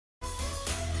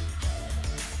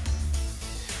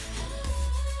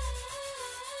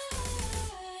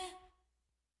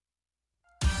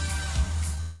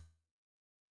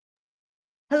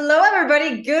Hello,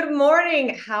 everybody. Good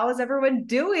morning. How is everyone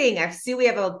doing? I see we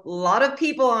have a lot of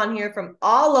people on here from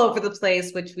all over the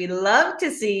place, which we love to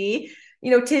see.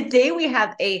 Today we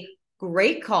have a a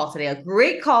great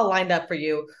call lined up for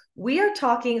you. We are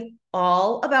talking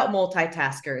all about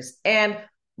multitaskers, and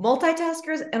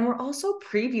we're also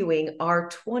previewing our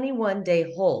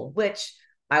 21-day whole, which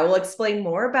I will explain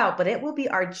more about, but it will be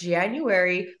our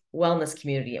January wellness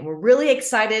community. And we're really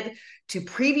excited to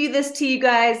preview this to you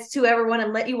guys, to everyone,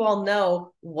 and let you all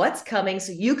know what's coming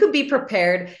so you can be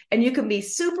prepared and you can be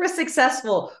super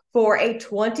successful for a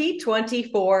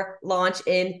 2024 launch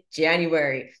in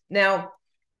January. Now,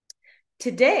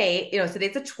 today's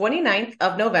the 29th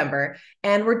of November,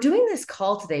 and we're doing this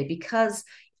call today because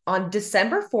on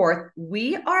December 4th,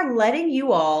 we are letting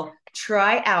you all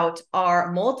try out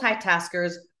our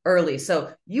multitaskers early.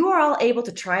 So you are all able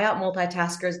to try out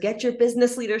multitaskers, get your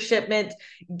business leadership mint,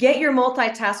 get your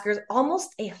multitaskers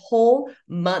almost a whole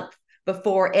month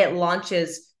before it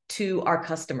launches to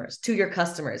your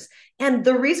customers. And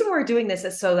the reason we're doing this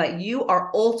is so that you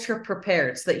are ultra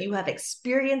prepared, so that you have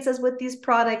experiences with these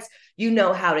products, you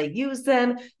know how to use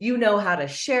them, you know how to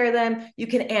share them, you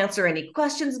can answer any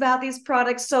questions about these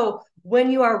products. So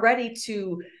when you are ready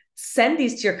to send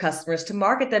these to your customers, to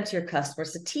market them to your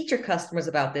customers, to teach your customers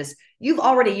about this, you've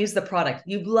already used the product,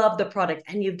 you've loved the product,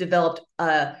 and you've developed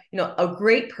a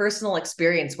great personal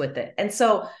experience with it. And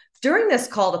so during this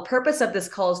call, the purpose of this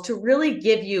call is to really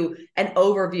give you an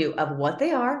overview of what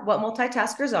they are, what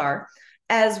multitaskers are,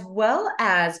 as well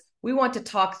as we want to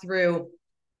talk through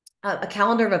a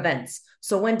calendar of events.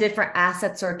 So when different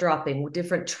assets are dropping,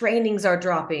 different trainings are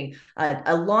dropping,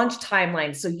 a launch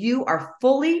timeline. So you are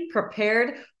fully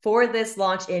prepared for this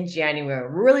launch in January.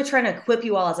 We're really trying to equip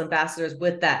you all as ambassadors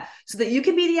with that so that you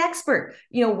can be the expert.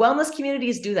 Wellness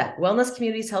communities do that. Wellness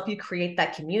communities help you create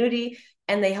that community,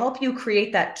 and they help you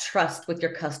create that trust with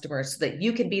your customers so that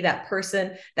you can be that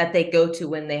person that they go to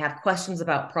when they have questions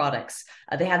about products.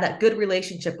 They have that good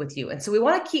relationship with you. And so we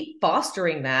want to keep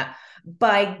fostering that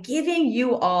by giving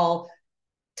you all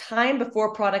time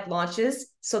before product launches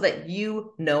so that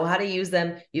you know how to use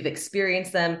them, you've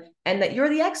experienced them, and that you're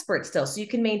the expert still. So you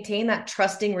can maintain that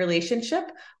trusting relationship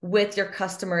with your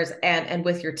customers and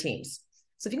with your teams.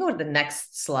 So if you go to the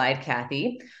next slide,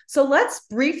 Kathy. So let's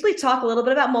briefly talk a little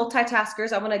bit about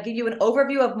multitaskers. I want to give you an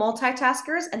overview of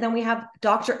multitaskers, and then we have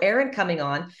Dr. Erin coming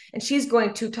on, and she's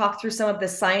going to talk through some of the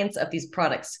science of these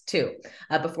products too,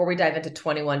 before we dive into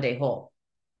 21-day whole.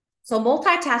 So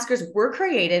multitaskers were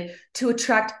created to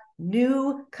attract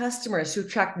new customers, to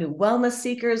attract new wellness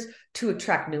seekers, to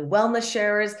attract new wellness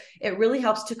sharers. It really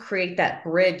helps to create that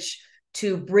bridge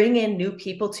to bring in new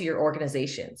people to your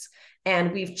organizations.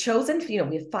 And we've chosen, we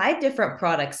have 5 different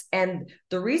products. And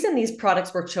the reason these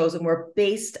products were chosen were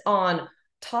based on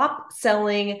top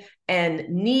selling and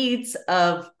needs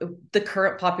of the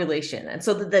current population. And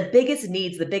so the biggest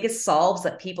needs, the biggest solves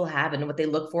that people have and what they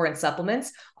look for in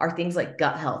supplements are things like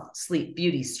gut health, sleep,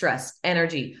 beauty, stress,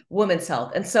 energy, women's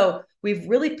health. And so we've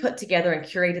really put together and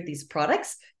curated these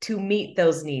products to meet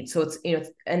those needs. So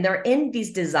and they're in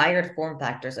these desired form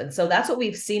factors. And so that's what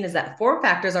we've seen, is that form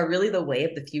factors are really the way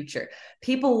of the future.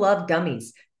 People love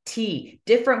gummies, tea,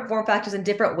 different form factors and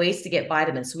different ways to get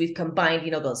vitamins. So we've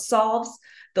combined,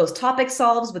 those topic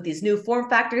solves with these new form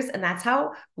factors, and that's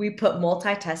how we put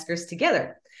multitaskers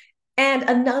together. And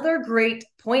another great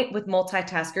point with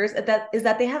multitaskers is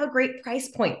that they have a great price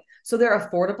point. So they're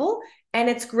affordable, and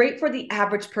it's great for the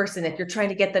average person. If you're trying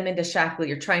to get them into Shaklee,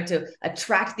 you're trying to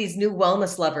attract these new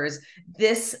wellness lovers,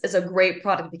 this is a great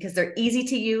product because they're easy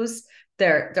to use,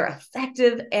 they're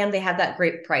effective, and they have that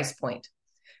great price point.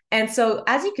 And so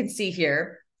as you can see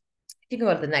here, you can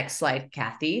go to the next slide,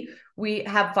 Kathy. We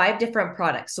have 5 different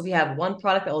products. So we have one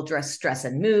product that will address stress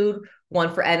and mood,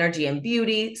 one for energy and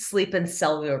beauty, sleep and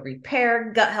cellular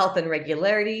repair, gut health and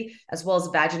regularity, as well as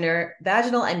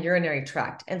vaginal and urinary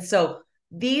tract. And so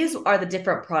these are the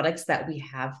different products that we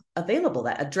have available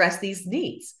that address these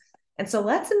needs. And so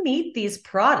let's meet these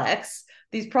products.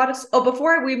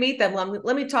 Before we meet them,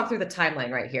 let me talk through the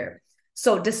timeline right here.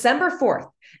 So December 4th,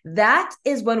 that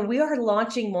is when we are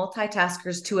launching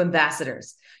multitaskers to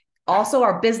ambassadors. Also,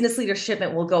 our business leadership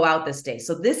will go out this day.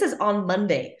 So this is on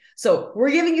Monday. So we're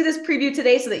giving you this preview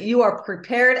today so that you are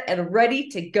prepared and ready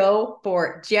to go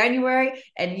for January,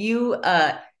 and you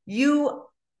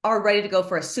are ready to go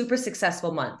for a super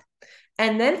successful month.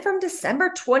 And then from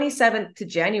December 27th to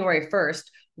January 1st,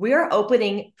 we are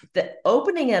opening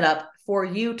it up for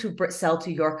you to sell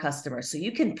to your customers. So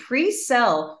you can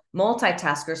pre-sell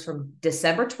multitaskers from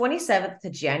December 27th to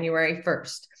January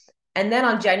 1st. And then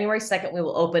on January 2nd, we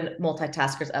will open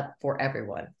multitaskers up for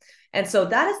everyone. And so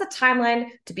that is the timeline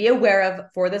to be aware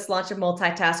of for this launch of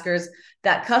multitaskers.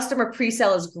 That customer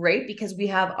pre-sale is great because we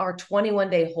have our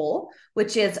 21-day hole,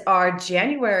 which is our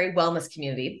January wellness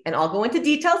community. And I'll go into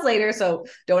details later, so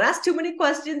don't ask too many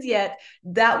questions yet.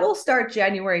 That will start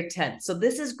January 10th. So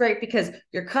this is great because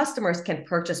your customers can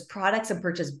purchase products and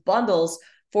purchase bundles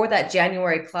for that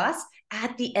January class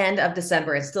at the end of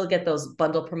December and still get those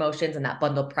bundle promotions and that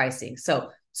bundle pricing. So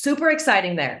super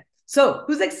exciting there. So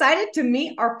who's excited to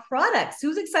meet our products?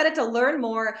 Who's excited to learn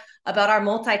more about our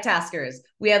multitaskers?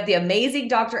 We have the amazing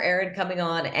Dr. Erin coming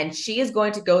on, and she is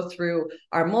going to go through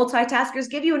our multitaskers,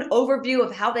 give you an overview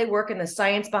of how they work and the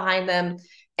science behind them.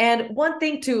 And one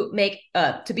thing to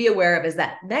be aware of is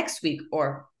that next week,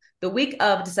 or the week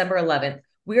of December 11th,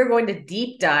 we are going to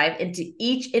deep dive into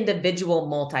each individual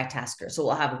multitasker. So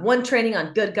we'll have one training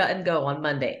on Good Gut and Go on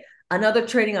Monday, another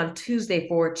training on Tuesday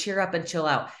for Cheer Up and Chill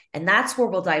Out. And that's where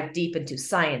we'll dive deep into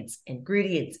science,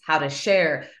 ingredients, how to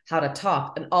share, how to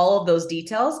talk, and all of those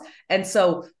details. And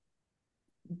so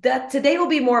that today will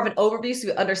be more of an overview so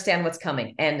you understand what's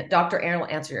coming. And Dr. Erin will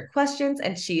answer your questions,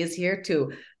 and she is here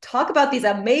to talk about these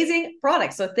amazing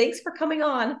products. So thanks for coming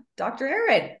on, Dr.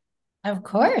 Erin. Of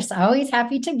course, always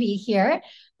happy to be here.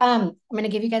 I'm going to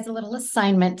give you guys a little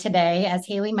assignment today. As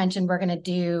Haley mentioned, we're going to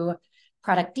do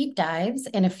product deep dives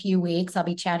in a few weeks. I'll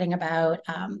be chatting about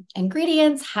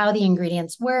ingredients, how the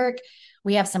ingredients work.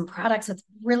 We have some products with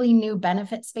really new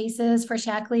benefit spaces for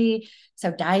Shaklee. So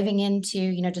diving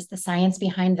into, just the science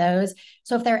behind those.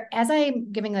 So as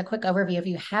I'm giving a quick overview, if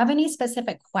you have any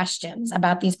specific questions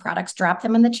about these products, drop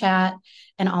them in the chat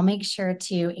and I'll make sure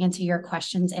to answer your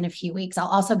questions in a few weeks. I'll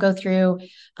also go through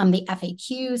the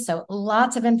FAQ. So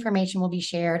lots of information will be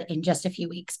shared in just a few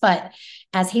weeks. But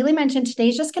as Haley mentioned,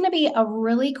 today's just going to be a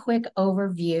really quick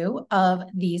overview of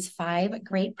these 5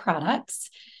 great products.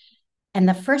 And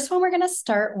the first one we're going to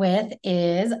start with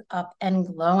is Up and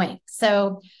Glowing.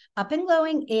 So Up and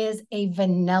Glowing is a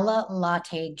vanilla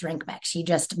latte drink mix. You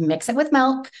just mix it with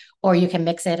milk, or you can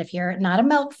mix it, if you're not a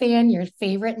milk fan, your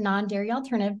favorite non-dairy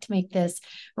alternative to make this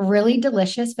really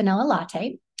delicious vanilla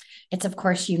latte. It's, of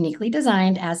course, uniquely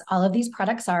designed, as all of these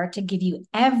products are, to give you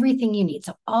everything you need.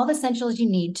 So all the essentials you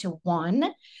need to,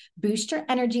 1, boost your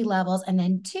energy levels, and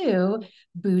then 2,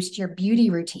 boost your beauty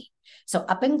routine. So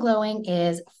Up and Glowing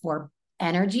is for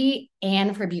energy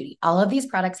and for beauty. All of these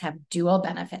products have dual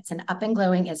benefits, and Up and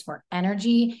Glowing is for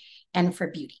energy and for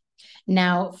beauty.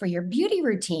 Now, for your beauty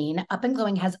routine, Up and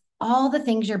Glowing has all the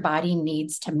things your body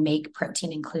needs to make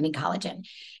protein, including collagen.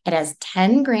 It has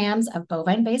 10 grams of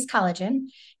bovine-based collagen.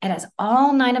 It has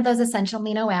all 9 of those essential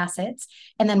amino acids,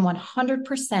 and then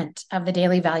 100% of the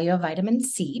daily value of vitamin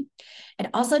C. It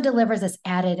also delivers this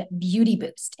added beauty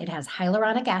boost. It has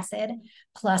hyaluronic acid,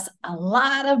 plus a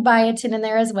lot of biotin in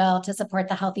there as well to support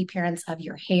the healthy appearance of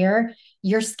your hair,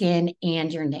 your skin,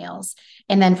 and your nails.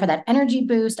 And then for that energy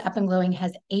boost, Up and Glowing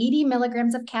has 80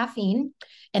 milligrams of caffeine,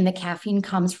 and the caffeine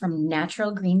comes from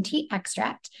natural green tea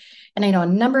extract. And I know a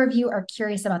number of you are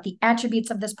curious about the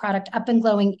attributes of this product. Up and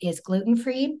Glowing is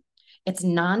gluten-free, it's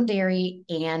non-dairy,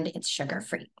 and it's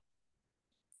sugar-free.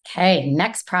 Okay,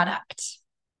 next product.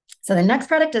 So the next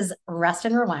product is Rest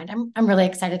and Rewind. I'm really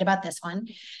excited about this one.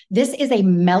 This is a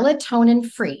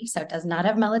melatonin-free, so it does not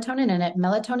have melatonin in it,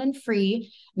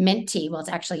 melatonin-free mint tea. Well, it's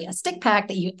actually a stick pack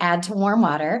that you add to warm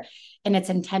water, and it's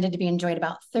intended to be enjoyed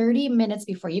about 30 minutes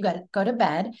before you go to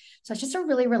bed. So it's just a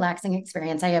really relaxing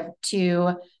experience. I have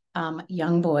 2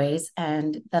 young boys,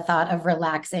 and the thought of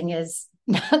relaxing is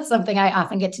not something I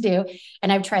often get to do.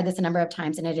 And I've tried this a number of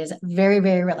times, and it is very,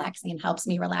 very relaxing and helps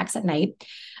me relax at night.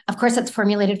 Of course, it's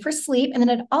formulated for sleep, and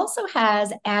then it also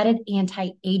has added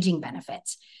anti-aging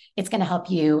benefits. It's going to help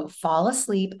you fall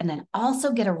asleep and then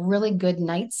also get a really good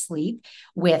night's sleep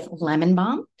with lemon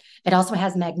balm. It also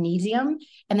has magnesium,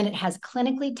 and then it has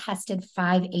clinically tested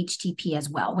 5-HTP as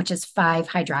well, which is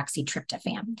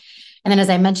 5-hydroxytryptophan. And then,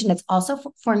 as I mentioned, it's also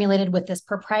formulated with this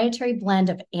proprietary blend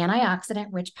of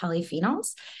antioxidant-rich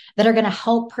polyphenols that are going to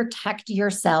help protect your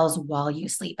cells while you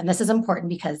sleep. And this is important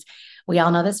because we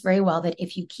all know this very well, that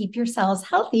if you keep your cells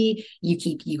healthy, you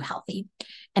keep you healthy.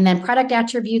 And then product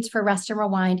attributes for Rest and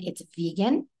Rewind: it's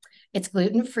vegan, it's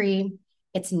gluten-free,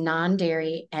 it's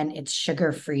non-dairy, and it's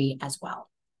sugar-free as well.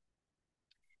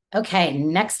 Okay,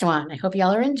 next one. I hope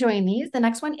y'all are enjoying these. The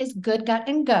next one is Good Gut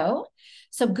and Go.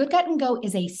 So Good Gut and Go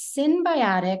is a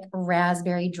symbiotic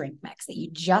raspberry drink mix that you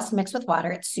just mix with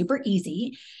water. It's super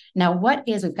easy. Now,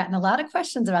 we've gotten a lot of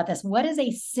questions about this. What is a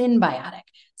symbiotic?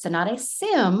 So not a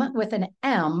sim with an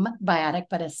M biotic,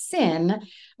 but a syn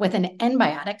with an N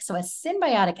biotic. So a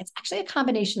symbiotic, it's actually a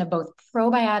combination of both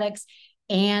probiotics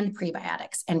and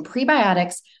prebiotics. And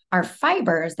prebiotics are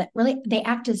fibers that really, they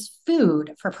act as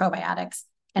food for probiotics.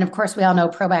 And of course, we all know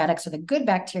probiotics are the good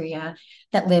bacteria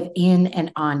that live in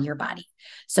and on your body.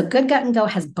 So Good Gut and Go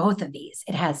has both of these.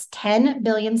 It has 10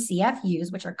 billion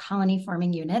CFUs, which are colony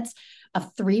forming units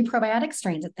of 3 probiotic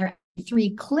strains. They're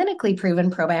 3 clinically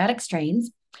proven probiotic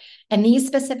strains. And these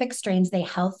specific strains, they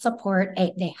help support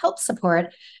a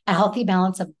healthy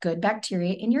balance of good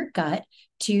bacteria in your gut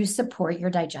to support your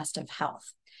digestive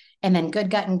health. And then Good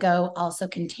Gut and Go also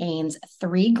contains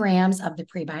 3 grams of the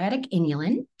prebiotic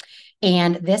inulin,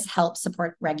 and this helps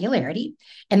support regularity.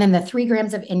 And then the 3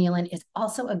 grams of inulin is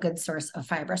also a good source of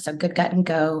fiber. So Good Gut and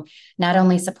Go not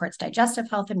only supports digestive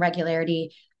health and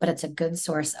regularity, but it's a good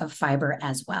source of fiber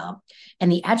as well.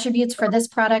 And the attributes for this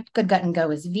product, Good Gut and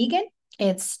Go, is vegan.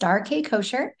 It's Star K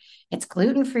kosher, it's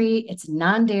gluten-free, it's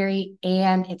non-dairy,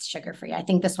 and it's sugar-free. I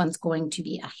think this one's going to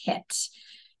be a hit.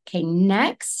 Okay,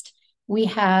 next we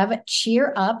have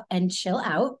Cheer Up and Chill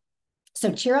Out.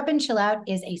 So Cheer Up and Chill Out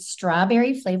is a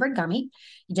strawberry flavored gummy.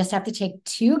 You just have to take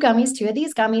 2 of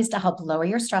these gummies to help lower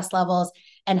your stress levels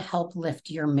and help lift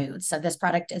your mood. So this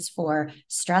product is for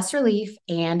stress relief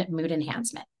and mood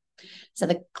enhancement. So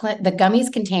the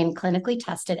gummies contain clinically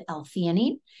tested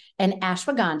L-theanine and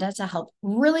ashwagandha to help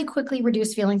really quickly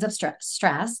reduce feelings of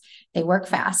stress. They work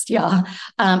fast, y'all.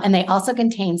 And they also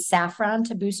contain saffron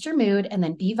to boost your mood, and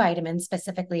then B vitamins,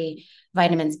 specifically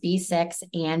vitamins B6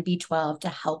 and B12, to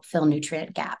help fill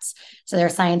nutrient gaps. So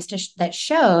there's science that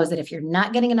shows that if you're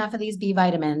not getting enough of these B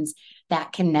vitamins,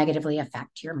 that can negatively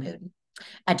affect your mood.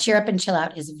 Cheer Up and Chill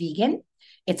Out is vegan,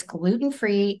 it's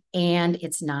gluten-free, and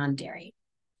it's non-dairy.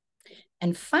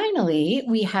 And finally,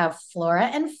 we have Flora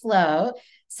and Flow.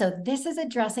 So this is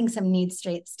addressing some need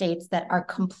states that are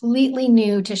completely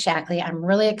new to Shaklee. I'm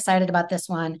really excited about this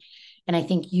one, and I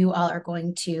think you all are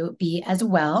going to be as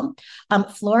well.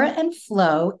 Flora and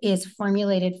Flow is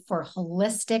formulated for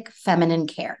holistic feminine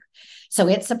care. So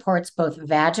it supports both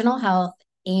vaginal health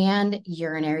and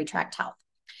urinary tract health.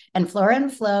 And Flora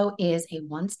and Flow is a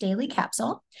once daily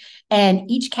capsule,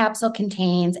 and each capsule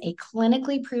contains a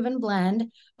clinically proven blend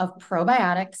of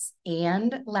probiotics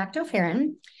and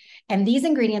lactoferrin. And these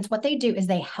ingredients, what they do is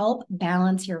they help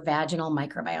balance your vaginal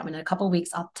microbiome. In a couple of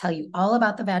weeks, I'll tell you all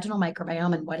about the vaginal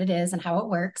microbiome and what it is and how it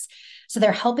works. So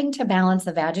they're helping to balance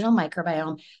the vaginal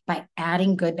microbiome by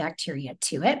adding good bacteria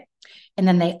to it. And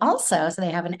then they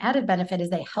have an added benefit is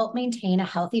they help maintain a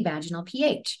healthy vaginal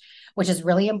pH, which is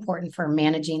really important for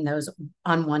managing those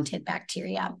unwanted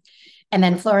bacteria. And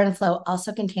then Flora and Flow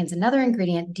also contains another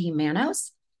ingredient,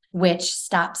 D-mannose, which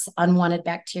stops unwanted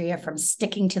bacteria from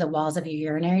sticking to the walls of your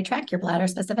urinary tract, your bladder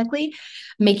specifically,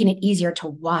 making it easier to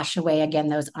wash away, again,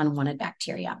 those unwanted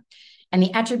bacteria. And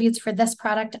the attributes for this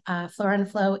product, Flora and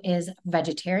Flow, is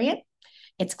vegetarian,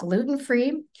 it's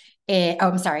gluten-free,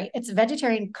 it's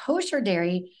vegetarian, kosher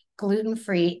dairy,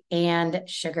 gluten-free, and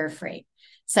sugar-free.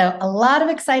 So a lot of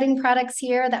exciting products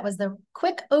here. That was the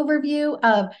quick overview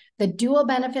of the dual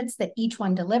benefits that each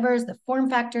one delivers, the form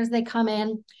factors they come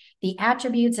in, the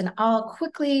attributes, and I'll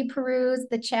quickly peruse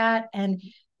the chat and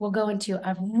we'll go into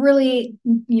a really,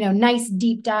 nice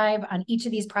deep dive on each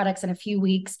of these products in a few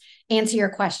weeks, answer your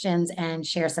questions, and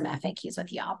share some FAQs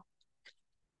with y'all.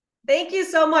 Thank you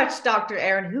so much, Dr.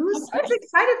 Erin. Who's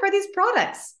excited for these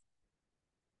products?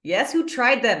 Yes, who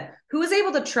tried them? Who was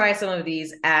able to try some of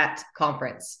these at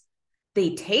conference?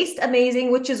 They taste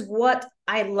amazing, which is what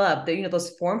I love. Those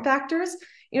form factors,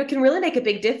 can really make a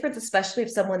big difference, especially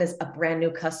if someone is a brand new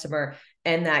customer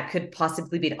and that could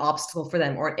possibly be an obstacle for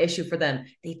them or an issue for them.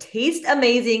 They taste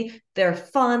amazing. They're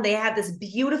fun. They have this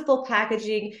beautiful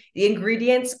packaging. The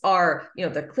ingredients are,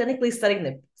 they're clinically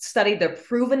studied. They're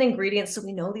proven ingredients. So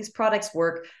we know these products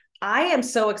work. I am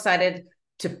so excited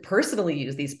to personally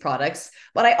use these products,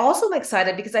 but I also am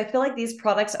excited because I feel like these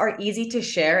products are easy to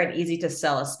share and easy to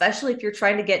sell, especially if you're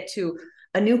trying to get to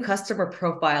a new customer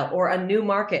profile or a new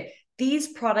market. These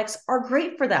products are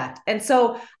great for that. And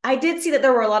so I did see that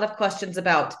there were a lot of questions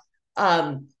about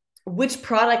which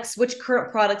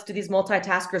current products do these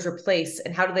multitaskers replace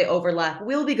and how do they overlap?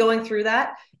 We'll be going through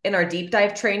that in our deep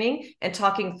dive training and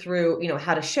talking through,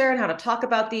 how to share and how to talk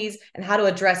about these and how to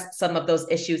address some of those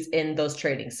issues in those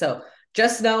trainings. So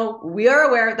just know we are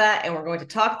aware of that and we're going to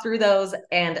talk through those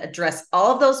and address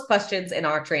all of those questions in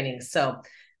our trainings. So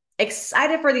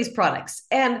excited for these products.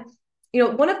 And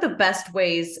one of the best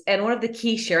ways and one of the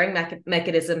key sharing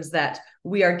mechanisms that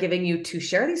we are giving you to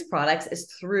share these products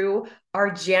is through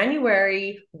our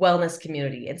January wellness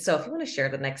community. And so if you want to share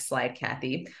the next slide,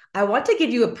 Kathy, I want to give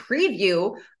you a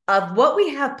preview of what we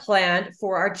have planned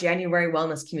for our January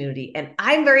wellness community. And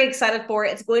I'm very excited for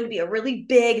it. It's going to be a really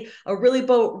big, a really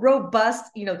robust,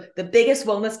 the biggest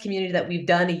wellness community that we've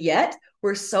done yet.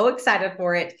 We're so excited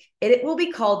for it. It will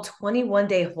be called 21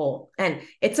 Day Whole. And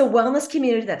it's a wellness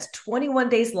community that's 21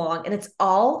 days long. And it's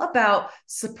all about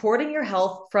supporting your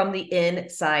health from the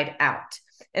inside out.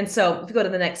 And so if you go to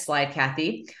the next slide,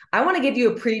 Kathy, I want to give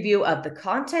you a preview of the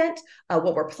content,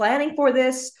 what we're planning for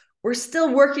this. We're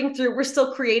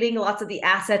still creating lots of the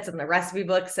assets and the recipe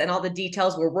books and all the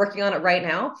details. We're working on it right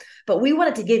now, but we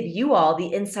wanted to give you all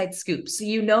the inside scoop so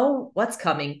you know what's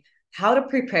coming, how to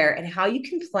prepare, and how you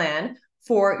can plan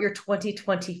for your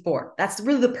 2024. That's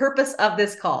really the purpose of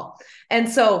this call. And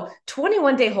so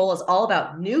 21 Day Whole is all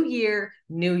about new year,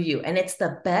 new you. And it's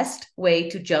the best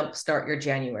way to jumpstart your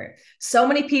January. So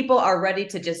many people are ready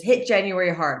to just hit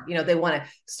January hard. They want to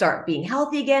start being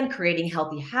healthy again, creating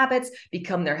healthy habits,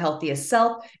 become their healthiest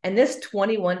self. And this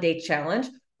 21-day challenge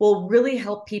will really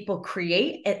help people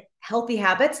create healthy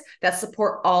habits that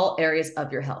support all areas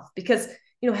of your health. Because,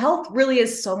 health really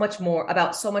is so much more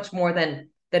than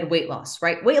weight loss,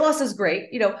 right? Weight loss is great.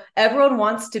 Everyone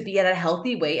wants to be at a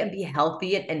healthy weight and be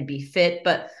healthy and be fit,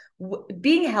 but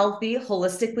being healthy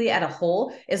holistically at a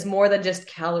whole is more than just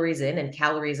calories in and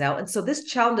calories out. And so this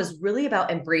challenge is really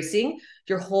about embracing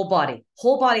your whole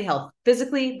body health,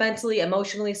 physically, mentally,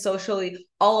 emotionally, socially,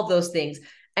 all of those things.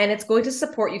 And it's going to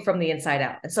support you from the inside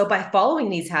out. And so by following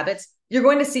these habits, you're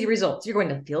going to see results. You're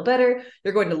going to feel better.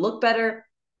 You're going to look better.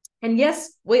 And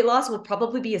yes, weight loss will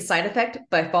probably be a side effect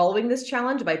by following this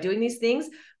challenge, by doing these things,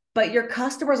 but your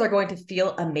customers are going to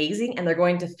feel amazing and they're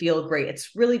going to feel great.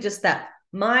 It's really just that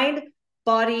mind,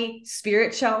 body,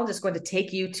 spirit challenge is going to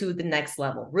take you to the next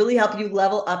level, really help you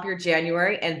level up your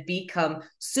January and become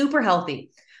super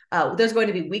healthy. There's going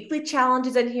to be weekly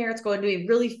challenges in here. It's going to be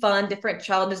really fun, different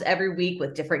challenges every week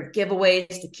with different giveaways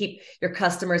to keep your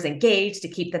customers engaged, to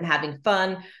keep them having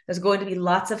fun. There's going to be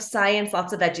lots of science,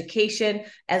 lots of education,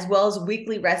 as well as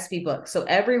weekly recipe books. So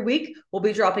every week we'll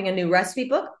be dropping a new recipe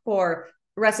book for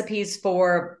recipes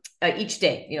for each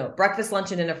day, breakfast,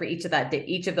 lunch, and dinner for each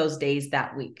of those days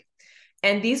that week.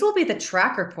 And these will be the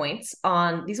tracker points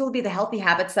these will be the healthy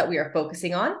habits that we are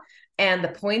focusing on and the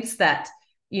points that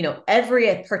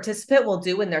every participant will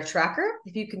do in their tracker.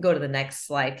 If you can go to the next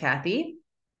slide, Kathy,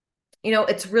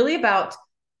 it's really about,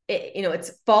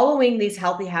 it's following these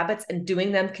healthy habits and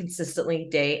doing them consistently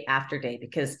day after day,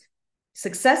 because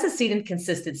success is seen in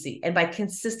consistency. And by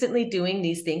consistently doing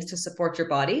these things to support your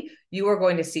body, you are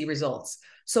going to see results.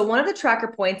 So one of the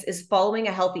tracker points is following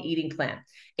a healthy eating plan.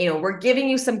 We're giving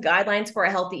you some guidelines for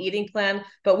a healthy eating plan,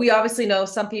 but we obviously know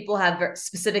some people have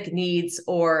specific needs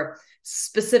or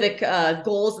specific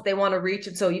goals that they want to reach.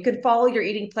 And so you can follow your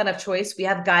eating plan of choice. We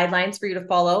have guidelines for you to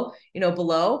follow,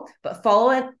 below, but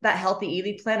follow that healthy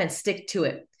eating plan and stick to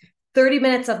it. 30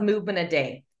 minutes of movement a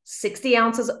day, 60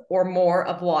 ounces or more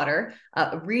of water,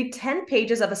 read 10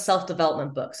 pages of a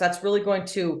self-development book. So that's really going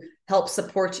to help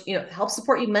support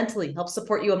you mentally, help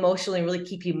support you emotionally, really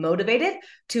keep you motivated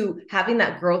to having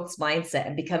that growth mindset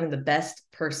and becoming the best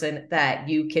person that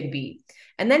you can be.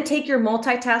 And then take your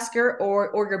multitasker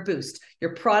or your boost,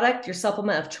 your product, your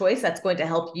supplement of choice that's going to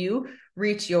help you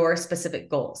reach your specific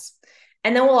goals.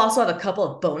 And then we'll also have a couple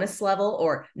of bonus level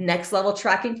or next level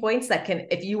tracking points that can,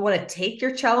 if you want to take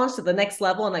your challenge to the next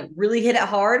level and really hit it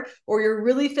hard, or you're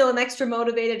really feeling extra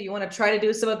motivated, you want to try to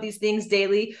do some of these things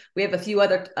daily. We have a few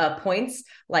other points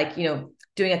like,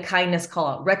 doing a kindness call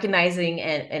out, recognizing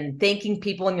and thanking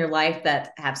people in your life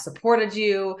that have supported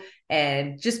you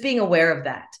and just being aware of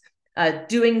that.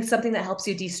 Doing something that helps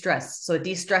you de-stress. So a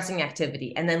de-stressing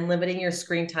activity, and then limiting your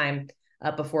screen time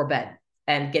before bed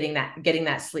and getting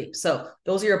that sleep. So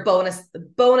those are your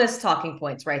bonus talking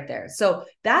points right there. So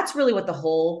that's really what the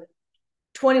whole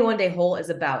 21 Day Whole is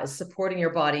about, is supporting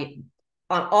your body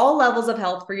on all levels of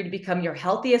health for you to become your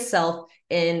healthiest self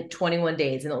in 21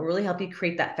 days. And it'll really help you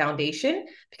create that foundation,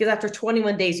 because after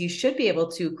 21 days, you should be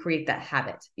able to create that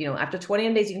habit. After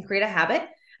 21 days, you can create a habit,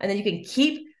 and then you can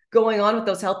keep going on with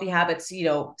those healthy habits,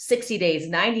 60 days,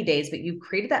 90 days, but you've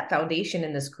created that foundation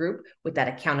in this group with that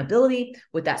accountability,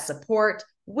 with that support,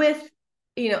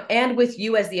 and with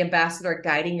you as the ambassador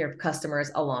guiding your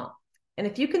customers along. And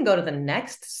if you can go to the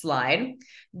next slide,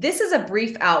 this is a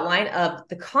brief outline of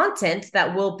the content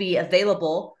that will be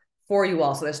available for you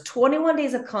all. So there's 21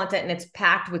 days of content, and it's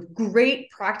packed with great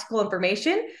practical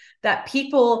information that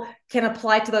people can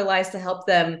apply to their lives to help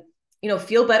them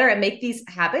feel better and make these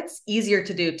habits easier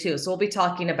to do too. So we'll be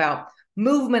talking about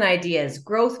movement ideas,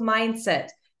 growth mindset,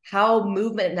 how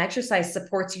movement and exercise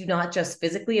supports you, not just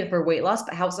physically and for weight loss,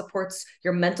 but how it supports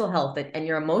your mental health and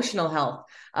your emotional health.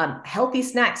 Healthy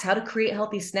snacks, how to create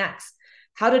healthy snacks,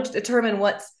 how to determine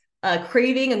what's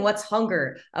craving and what's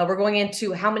hunger. We're going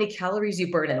into how many calories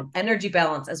you burn in, energy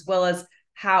balance, as well as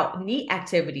how NEAT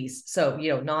activities. So,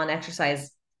 non-exercise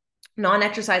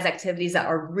activities that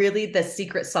are really the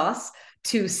secret sauce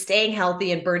to staying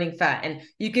healthy and burning fat. And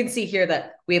you can see here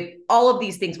that we have all of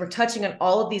these things. We're touching on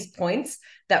all of these points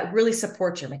that really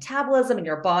support your metabolism and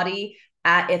your body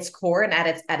at its core and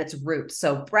at its root.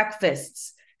 So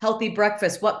breakfasts, healthy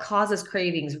breakfast, what causes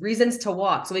cravings, reasons to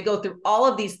walk. So we go through all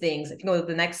of these things. If you go to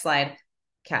the next slide,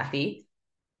 Kathy.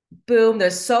 Boom.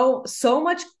 There's so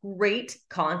much great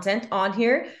content on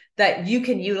here that you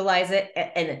can utilize it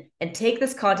and take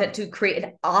this content to create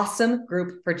an awesome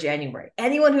group for January.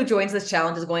 Anyone who joins this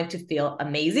challenge is going to feel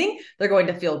amazing. They're going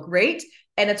to feel great.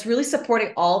 And it's really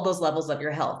supporting all those levels of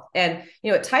your health. And,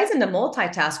 it ties into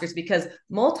multitaskers because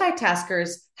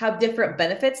multitaskers have different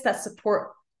benefits that support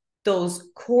those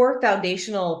core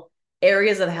foundational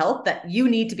areas of health that you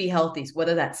need to be healthy,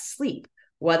 whether that's sleep,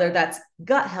 whether that's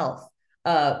gut health,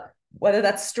 whether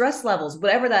that's stress levels,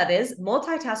 whatever that is.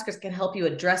 Multitaskers can help you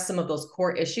address some of those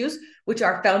core issues, which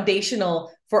are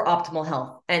foundational for optimal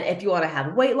health. And if you want to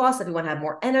have weight loss, if you want to have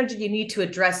more energy, you need to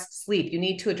address sleep. You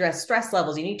need to address stress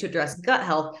levels. You need to address gut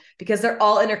health because they're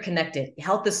all interconnected.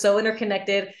 Health is so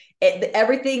interconnected.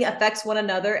 Everything affects one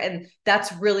another. And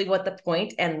that's really what the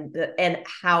point and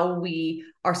how we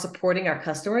are supporting our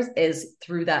customers is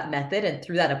through that method and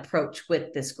through that approach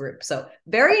with this group. So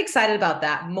very excited about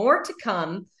that. More to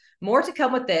come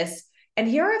with this. And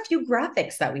here are a few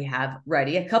graphics that we have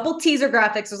ready, a couple teaser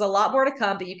graphics. There's a lot more to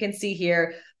come, but you can see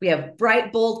here, we have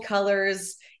bright, bold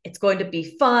colors. It's going to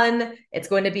be fun. It's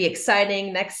going to be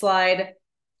exciting. Next slide.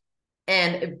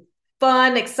 And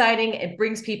fun, exciting, it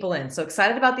brings people in. So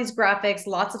excited about these graphics,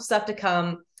 lots of stuff to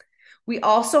come. We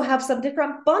also have some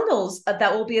different bundles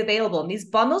that will be available. And these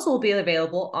bundles will be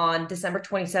available on December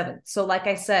 27th. So like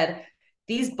I said,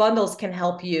 these bundles can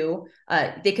help you.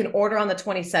 They can order on the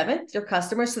 27th, your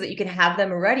customers, so that you can have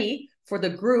them ready for the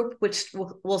group, which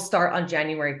will start on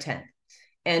January 10th.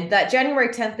 And that January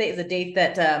 10th date is a date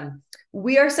that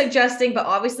we are suggesting, but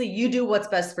obviously you do what's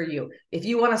best for you. If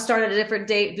you want to start at a different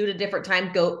date, do it at a different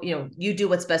time, you do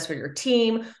what's best for your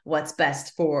team, what's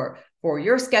best for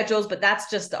your schedules, but that's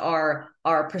just our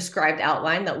prescribed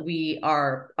outline that we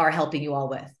are helping you all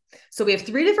with. So we have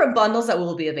 3 different bundles that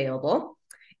will be available.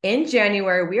 In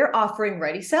January, we are offering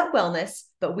Ready Set Wellness,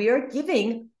 but we are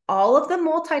giving all of the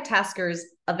multitaskers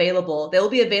available.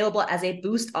 They'll be available as a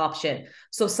boost option.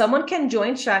 So someone can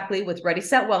join Shaklee with Ready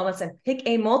Set Wellness and pick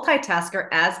a multitasker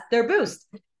as their boost.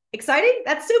 Exciting?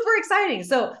 That's super exciting.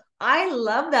 So I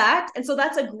love that. And so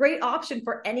that's a great option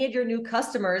for any of your new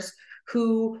customers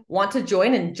who want to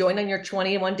join on your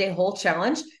 21-day whole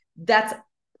challenge. That's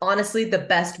honestly the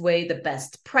best way, the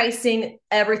best pricing,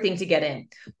 everything to get in.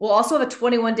 We'll also have a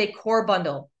 21-day core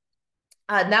bundle.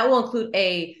 And that will include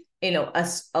a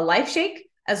Life Shake,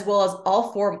 as well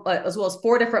as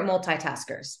 4 different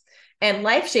multitaskers. And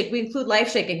Life Shake, we include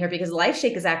Life Shake in here because Life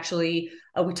Shake is actually,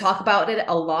 we talk about it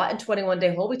a lot in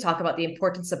 21-day whole. We talk about the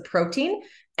importance of protein.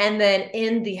 And then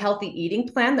in the healthy eating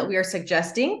plan that we are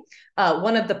suggesting,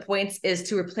 one of the points is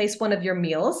to replace one of your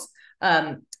meals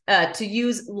to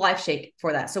use Life Shake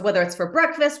for that. So whether it's for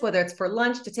breakfast, whether it's for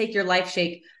lunch, to take your Life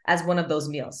Shake as one of those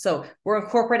meals. So we're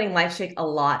incorporating Life Shake a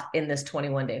lot in this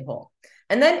 21-day whole.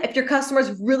 And then if your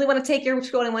customers really want to take your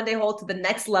 21-day whole to the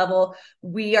next level,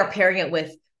 we are pairing it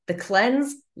with the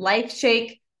Cleanse, Life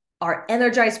Shake, our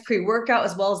Energize pre-workout,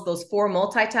 as well as those 4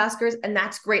 multitaskers. And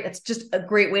that's great. That's just a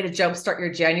great way to jumpstart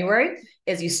your January,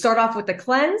 is you start off with the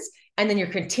Cleanse, and then you're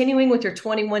continuing with your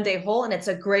 21-day whole. And it's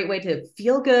a great way to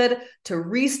feel good, to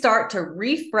restart, to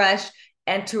refresh,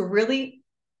 and to really,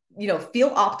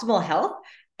 feel optimal health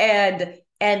and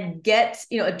get,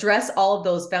 address all of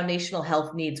those foundational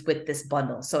health needs with this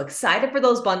bundle. So excited for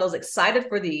those bundles, excited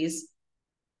for these.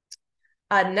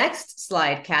 Next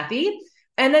slide, Kathy.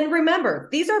 And then remember,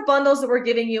 these are bundles that we're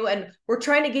giving you, and we're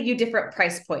trying to give you different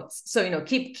price points. So,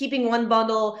 keeping one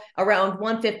bundle around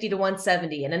 150 to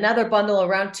 170 and another bundle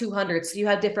around 200. So you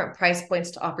have different price points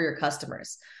to offer your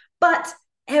customers. But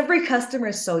every customer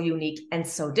is so unique and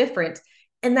so different.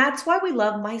 And that's why we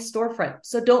love My Storefront.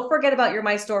 So don't forget about your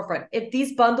My Storefront. If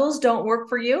these bundles don't work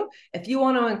for you, if you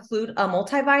want to include a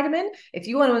multivitamin, if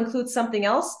you want to include something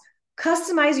else,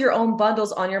 customize your own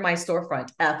bundles on your My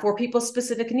Storefront for people's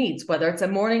specific needs, whether it's a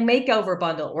morning makeover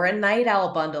bundle or a night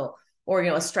owl bundle or,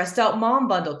 a stressed out mom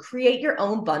bundle. Create your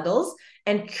own bundles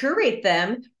and curate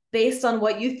them based on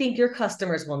what you think your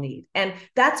customers will need. And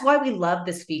that's why we love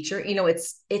this feature. You know,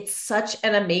 it's such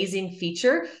an amazing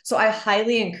feature. So I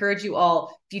highly encourage you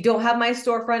all, if you don't have My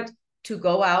Storefront, to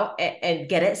go out and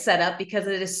get it set up, because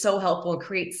it is so helpful and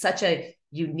creates such a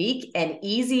unique and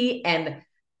easy and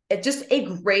just a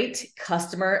great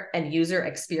customer and user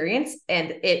experience.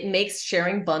 And it makes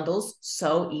sharing bundles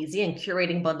so easy and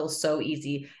curating bundles so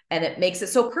easy. And it makes it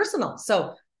so personal.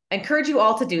 So I encourage you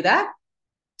all to do that.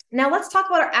 Now let's talk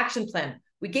about our action plan.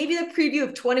 We gave you the preview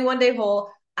of 21 Day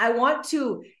Whole. I want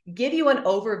to give you an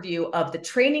overview of the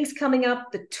trainings coming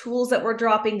up, the tools that we're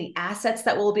dropping, the assets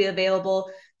that will be available,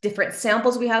 different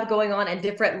samples we have going on, and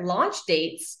different launch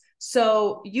dates,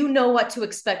 so you know what to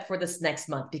expect for this next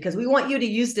month, because we want you to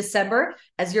use December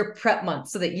as your prep month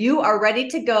so that you are ready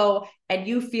to go and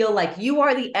you feel like you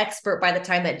are the expert by the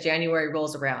time that January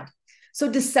rolls around.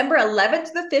 So December 11th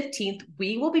to the 15th,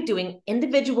 we will be doing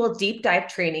individual deep dive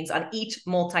trainings on each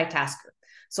multitasker.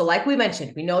 So like we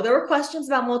mentioned, we know there were questions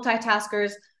about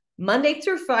multitaskers. Monday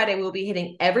through Friday, we'll be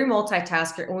hitting every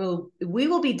multitasker, and we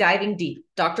will be diving deep.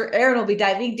 Dr. Aaron will be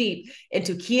diving deep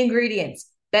into key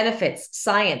ingredients, benefits,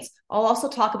 science. I'll also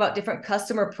talk about different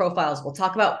customer profiles. We'll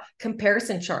talk about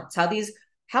comparison charts, how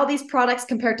these products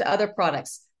compare to other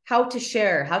products, how to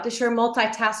share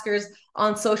multitaskers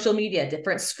on social media,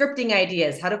 different scripting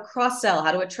ideas, how to cross-sell,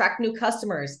 how to attract new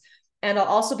customers. And I'll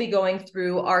also be going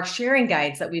through our sharing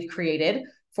guides that we've created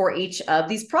for each of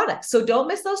these products. So don't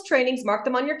miss those trainings, mark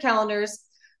them on your calendars.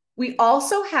 We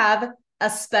also have a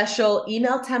special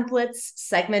email templates,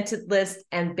 segmented list,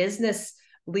 and business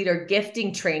leader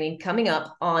gifting training coming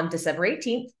up on December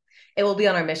 18th. It will be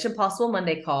on our Mission Possible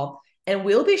Monday call, and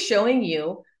we'll be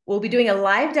doing a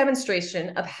live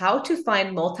demonstration of how to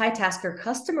find multitasker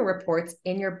customer reports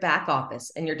in your back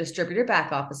office and your distributor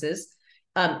back offices,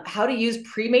 how to use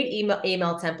pre-made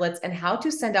email templates, and how to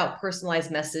send out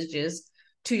personalized messages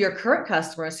to your current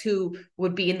customers who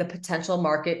would be in the potential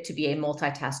market to be a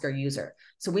multitasker user.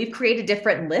 So we've created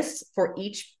different lists for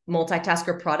each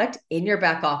multitasker product in your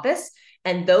back office.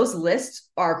 And those lists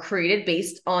are created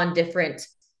based on different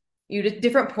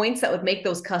points that would make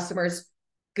those customers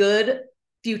good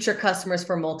future customers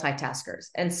for multitaskers.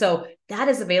 And so that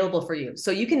is available for you. So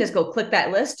you can just go click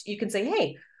that list. You can say,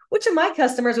 hey, which of my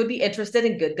customers would be interested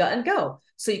in Good Gut and Go?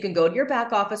 So you can go to your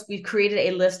back office. We've created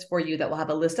a list for you that will have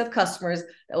a list of customers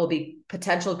that will be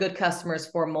potential good customers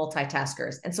for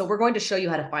multitaskers. And so we're going to show you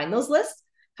how to find those lists,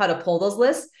 how to pull those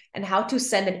lists, and how to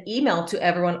send an email to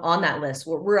everyone on that list.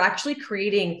 We're actually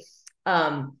creating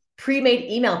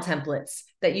pre-made email templates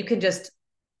that you can just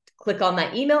click on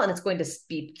that email, and it's going to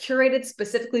be curated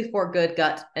specifically for Good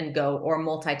Gut and Go or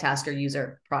multitasker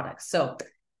user products. So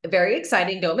very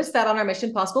exciting. Don't miss that on our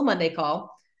Mission Possible Monday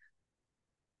call.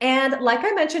 And like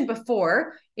I mentioned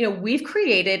before, we've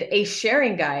created a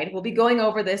sharing guide. We'll be going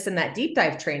over this in that deep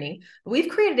dive training. We've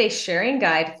created a sharing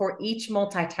guide for each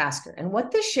multitasker. And what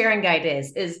this sharing guide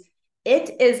is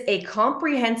it is a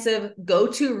comprehensive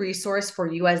go-to resource for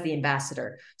you as the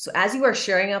ambassador. So as you are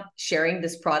sharing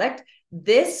this product,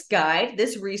 this guide,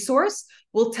 this resource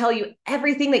will tell you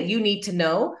everything that you need to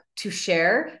know to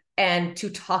share and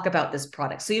to talk about this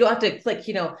product. So you don't have to click,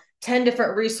 10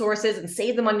 different resources and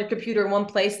save them on your computer in one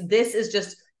place. This is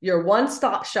just your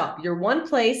one-stop shop, your one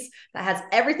place that has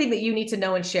everything that you need to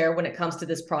know and share when it comes to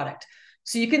this product.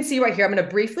 So you can see right here, I'm going to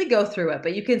briefly go through it,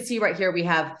 but you can see right here, we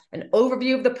have an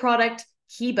overview of the product,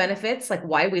 key benefits, like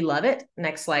why we love it.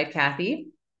 Next slide, Kathy.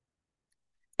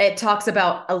 It talks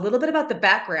about a little bit about the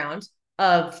background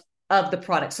of the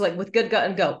product. So like with Good Gut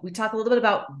and Go, we talk a little bit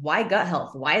about why gut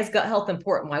health. Why is gut health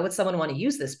important? Why would someone want to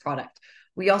use this product?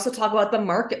 We also talk about the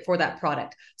market for that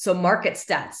product. So market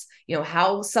stats,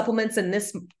 how supplements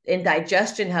in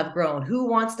digestion have grown, who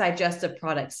wants digestive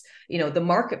products, the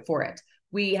market for it.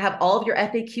 We have all of your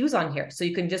FAQs on here. So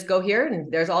you can just go here and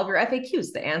there's all of your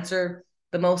FAQs to answer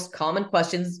the most common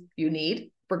questions you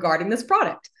need regarding this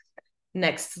product.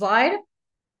 Next slide.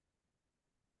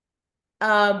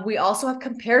 We also have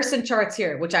comparison charts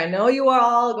here, which I know you are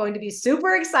all going to be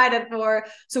super excited for.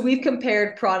 So we've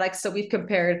compared products. So we've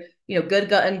compared, Good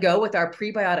Gut and Go with our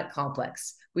prebiotic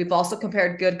complex. We've also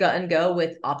compared Good Gut and Go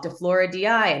with Optiflora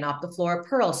DI and Optiflora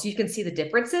Pearl. So you can see the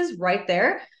differences right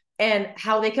there and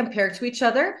how they compare to each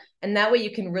other. And that way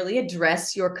you can really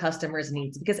address your customers'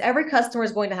 needs, because every customer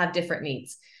is going to have different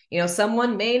needs.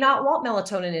 Someone may not want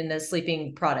melatonin in a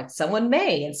sleeping product. Someone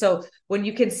may. And so when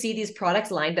you can see these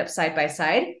products lined up side by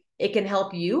side, it can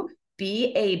help you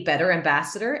be a better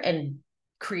ambassador and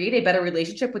create a better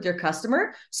relationship with your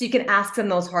customer. So you can ask them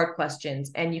those hard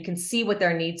questions and you can see what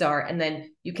their needs are. And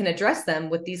then you can address them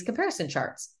with these comparison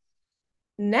charts.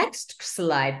 Next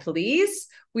slide, please.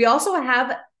 We also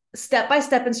have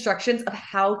step-by-step instructions of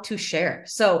how to share.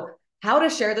 So how to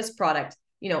share this product,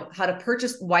 how to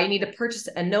purchase, why you need to purchase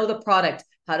and know the product,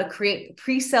 how to create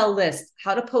pre-sale lists,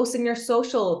 how to post in your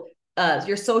social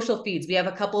feeds. We have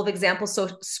a couple of example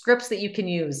scripts that you can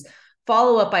use,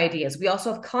 follow-up ideas. We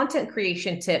also have content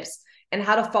creation tips and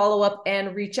how to follow up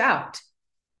and reach out.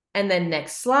 And then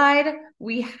next slide,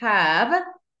 we have,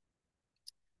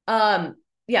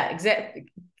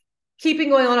 keeping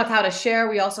going on with how to share.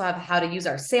 We also have how to use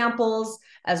our samples,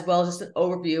 as well as just an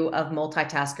overview of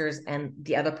multitaskers and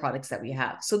the other products that we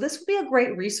have. So this would be a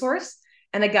great resource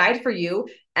and a guide for you,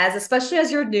 especially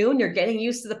as you're new and you're getting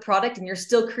used to the product and you're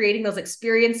still creating those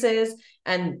experiences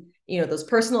and those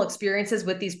personal experiences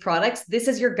with these products. This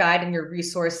is your guide and your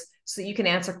resource so that you can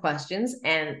answer questions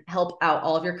and help out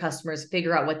all of your customers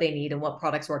figure out what they need and what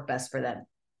products work best for them.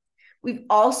 We've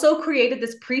also created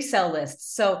this pre-sale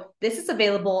list. So this is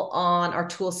available on our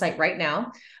tool site right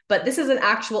now, but this is an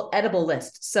actual editable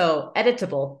list. So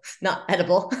editable, not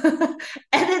edible,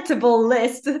 editable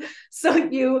list. So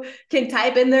you can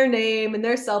type in their name and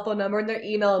their cell phone number and their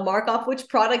email and mark off which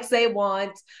products they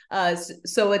want.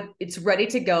 So it's ready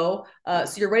to go.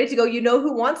 So you're ready to go. You know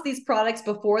who wants these products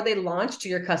before they launch to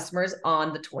your customers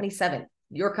on the 27th,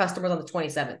 your customers on the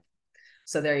 27th.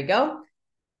 So there you go.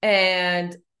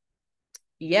 And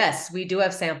yes, we do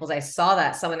have samples. I saw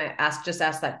that someone just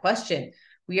asked that question.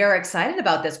 We are excited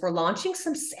about this. We're launching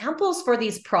some samples for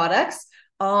these products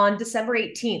on December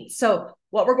 18th. So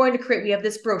what we're going to create, we have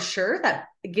this brochure that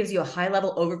gives you a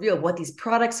high-level overview of what these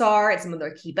products are and some of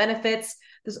their key benefits.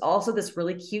 There's also this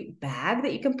really cute bag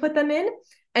that you can put them in.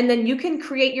 And then you can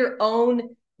create your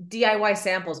own DIY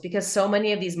samples, because so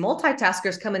many of these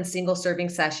multitaskers come in single serving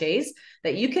sachets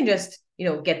that you can just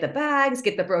get the bags,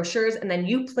 get the brochures, and then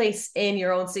you place in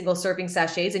your own single serving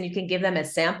sachets and you can give them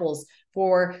as samples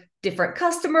for different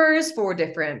customers, for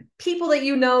different people that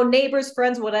neighbors,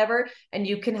 friends, whatever, and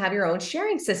you can have your own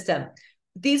sharing system.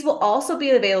 These will also be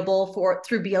available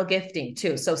through BL Gifting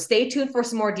too. So stay tuned for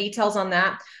some more details on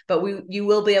that, but you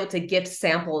will be able to gift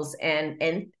samples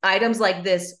and items like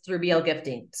this through BL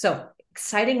Gifting. So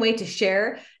exciting way to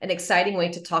share, an exciting way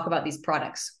to talk about these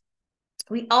products.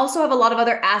 We also have a lot of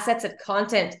other assets and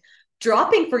content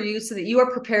dropping for you so that you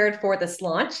are prepared for this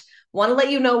launch. Want to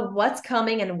let you know what's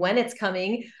coming and when it's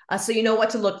coming, so you know what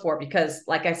to look for, because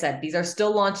like I said, these are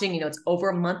still launching. It's over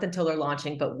a month until they're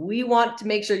launching, but we want to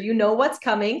make sure you know what's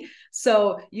coming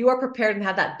so you are prepared and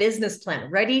have that business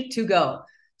plan ready to go.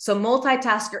 So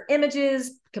multitasker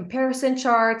images, comparison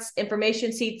charts,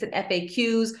 information sheets, and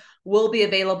FAQs will be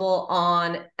available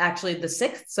on actually the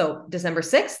 6th, so December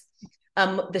 6th.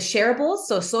 The shareables,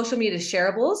 so social media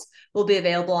shareables, will be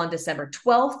available on December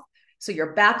 12th. So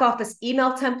your back office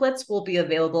email templates will be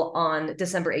available on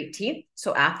December 18th.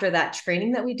 So after that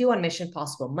training that we do on Mission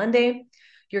Possible Monday,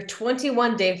 your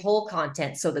 21-day whole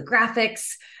content, so the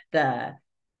graphics, the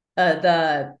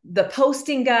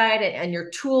posting guide, and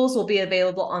your tools will be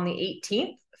available on the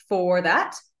 18th for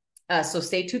that. So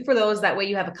stay tuned for those. That way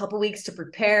you have a couple weeks to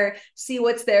prepare, see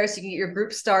what's there so you can get your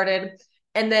group started.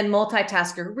 And then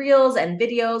multitasker reels and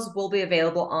videos will be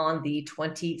available on the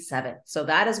 27th. So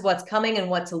that is what's coming and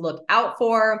what to look out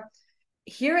for.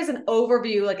 Here is an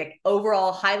overview, like an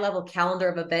overall high-level calendar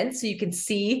of events. So you can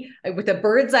see with a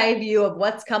bird's eye view of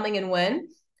what's coming and when.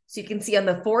 So you can see on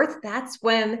the 4th, that's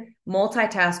when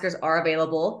multitaskers are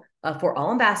available for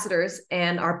all ambassadors,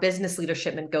 and our business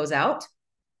leadership goes out.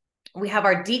 We have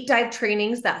our deep dive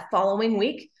trainings that following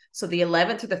week. So the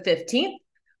 11th through the 15th.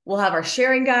 We'll have our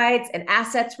sharing guides and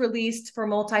assets released for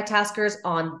multitaskers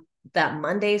on that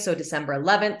Monday, so December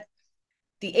 11th.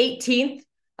 The 18th,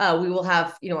 we will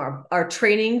have our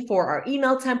training for our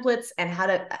email templates and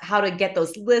how to get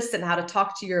those lists and how to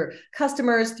talk to your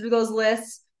customers through those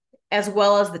lists, as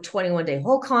well as the 21-day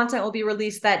whole content will be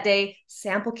released that day.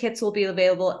 Sample kits will be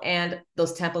available, and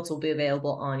those templates will be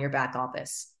available on your back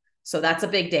office. So that's a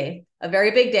big day, a very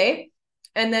big day.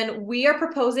 And then we are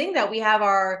proposing that we have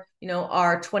our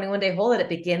 21-day whole, that it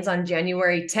begins on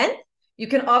January 10th. You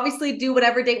can obviously do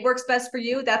whatever date works best for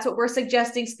you. That's what we're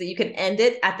suggesting, so that you can end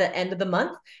it at the end of the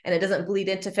month and it doesn't bleed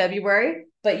into February.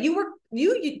 But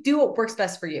you do what works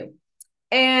best for you.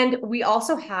 And we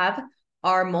also have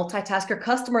our multitasker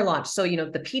customer launch. So,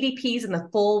 the PDPs and the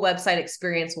full website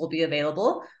experience will be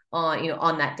available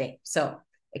on that day. So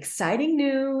exciting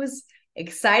news.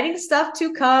 Exciting stuff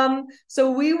to come.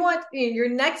 So we want your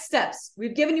next steps.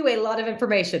 We've given you a lot of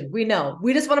information. We know.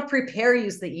 We just want to prepare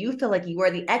you so that you feel like you are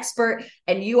the expert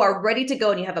and you are ready to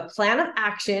go and you have a plan of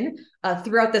action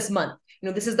throughout this month.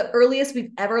 This is the earliest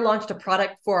we've ever launched a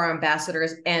product for our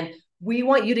ambassadors, and we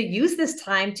want you to use this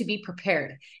time to be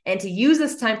prepared and to use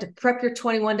this time to prep your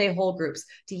 21-day whole groups,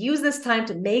 to use this time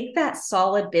to make that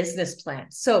solid business plan.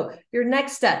 So your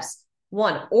next steps: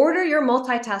 one, order your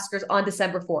multitaskers on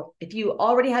December 4th. If you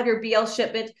already have your BL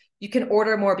shipment, you can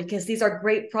order more, because these are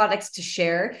great products to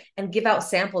share and give out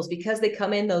samples, because they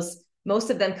come in those,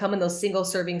 most of them come in those single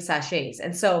serving sachets.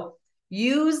 And so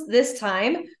use this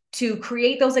time to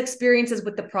create those experiences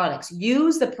with the products.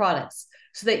 Use the products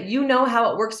so that you know how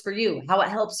it works for you, how it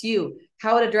helps you,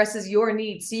 how it addresses your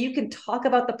needs. So you can talk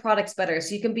about the products better,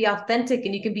 so you can be authentic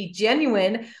and you can be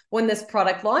genuine when this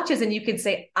product launches. And you can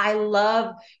say, I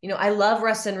love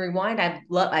Rest and Rewind.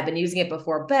 I've been using it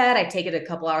before bed. I take it a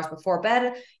couple hours before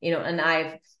bed, and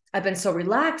I've been so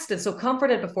relaxed and so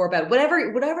comforted before bed.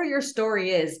 Whatever your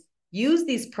story is, use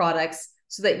these products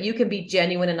so that you can be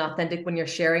genuine and authentic when you're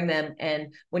sharing them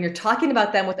and when you're talking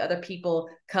about them with other people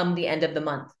come the end of the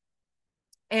month.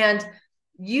 And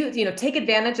you take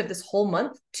advantage of this whole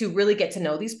month to really get to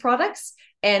know these products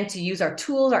and to use our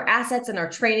tools, our assets, and our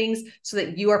trainings so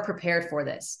that you are prepared for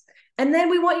this. And then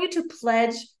we want you to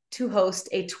pledge to host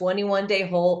a 21-day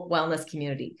whole wellness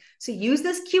community. So use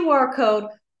this QR code,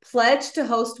 pledge to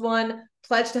host one,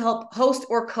 pledge to help host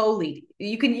or co-lead.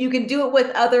 You can do it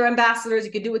with other ambassadors.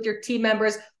 You can do it with your team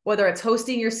members, whether it's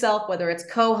hosting yourself, whether it's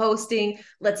co-hosting.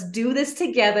 Let's do this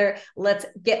together. Let's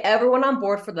get everyone on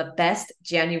board for the best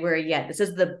January yet. This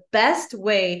is the best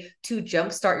way to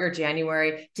jumpstart your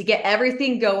January, to get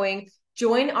everything going.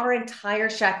 Join our entire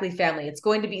Shaklee family. It's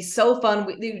going to be so fun.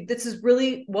 This is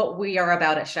really what we are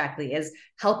about at Shaklee, is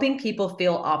helping people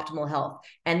feel optimal health.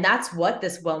 And that's what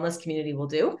this wellness community will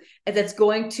do, is it's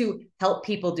going to help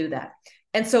people do that.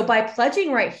 And so by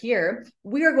pledging right here,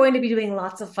 we are going to be doing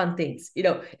lots of fun things.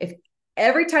 If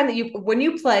every time when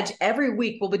you pledge, every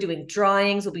week we'll be doing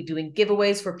drawings, we'll be doing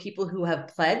giveaways for people who have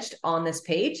pledged on this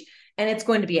page. And it's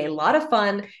going to be a lot of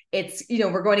fun.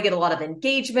 We're going to get a lot of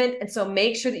engagement. And so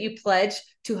make sure that you pledge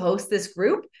to host this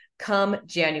group come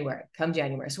January.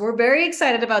 So we're very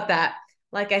excited about that.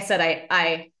 Like I said,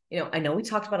 I know we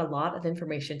talked about a lot of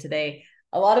information today.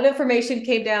 A lot of information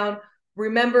came down.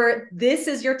 Remember, this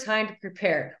is your time to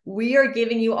prepare. We are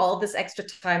giving you all this extra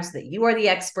time so that you are the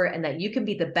expert and that you can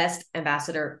be the best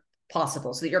ambassador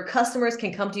possible, so that your customers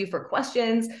can come to you for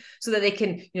questions, so that they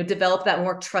can develop that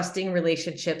more trusting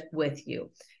relationship with you.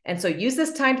 And so use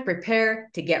this time to prepare,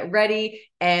 to get ready.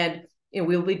 And we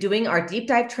will be doing our deep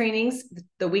dive trainings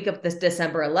the week of this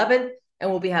December 11th,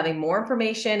 and we'll be having more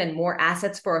information and more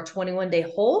assets for our 21-day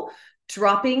whole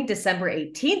dropping December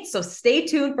 18th. So stay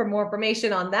tuned for more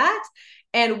information on that.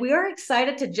 And we are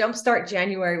excited to jumpstart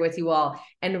January with you all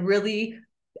and really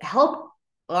help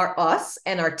us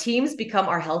and our teams become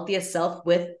our healthiest self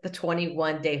with the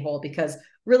 21-day whole, because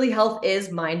really health is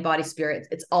mind, body, spirit.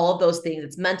 It's all of those things.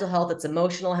 It's mental health, it's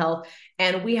emotional health,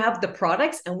 and we have the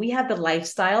products and we have the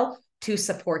lifestyle to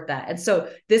support that. And so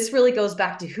this really goes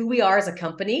back to who we are as a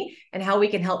company and how we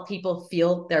can help people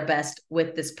feel their best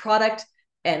with this product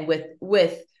and with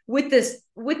this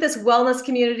wellness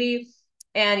community,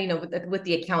 and with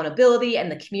the accountability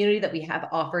and the community that we have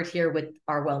offered here with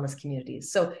our wellness communities.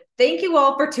 So thank you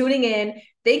all for tuning in.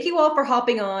 Thank you all for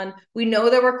hopping on. We know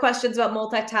there were questions about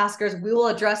multitaskers. We will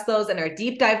address those in our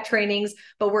deep dive trainings,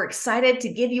 but we're excited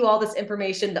to give you all this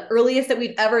information, the earliest that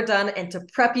we've ever done, and to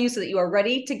prep you so that you are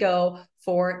ready to go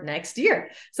for next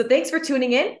year. So thanks for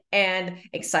tuning in, and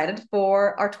excited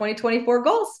for our 2024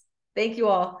 goals. Thank you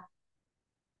all.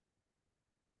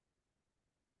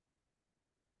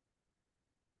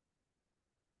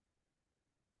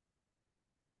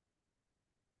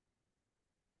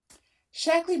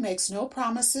 Shaklee makes no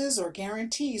promises or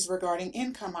guarantees regarding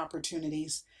income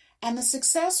opportunities, and the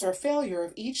success or failure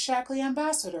of each Shaklee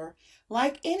ambassador,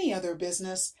 like any other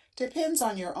business, depends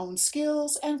on your own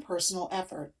skills and personal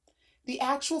effort. The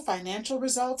actual financial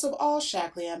results of all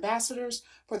Shaklee ambassadors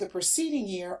for the preceding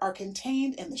year are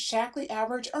contained in the Shaklee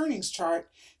Average Earnings Chart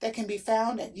that can be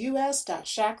found at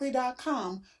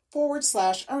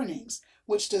us.shaklee.com/earnings,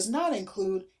 which does not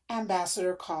include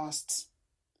ambassador costs.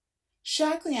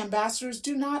 Shaklee ambassadors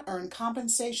do not earn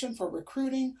compensation for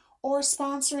recruiting or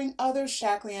sponsoring other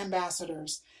Shaklee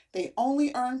ambassadors. They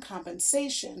only earn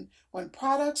compensation when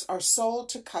products are sold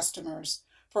to customers.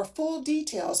 For full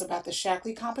details about the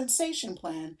Shaklee compensation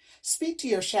plan, speak to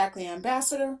your Shaklee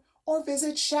ambassador or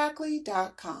visit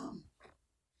shaklee.com.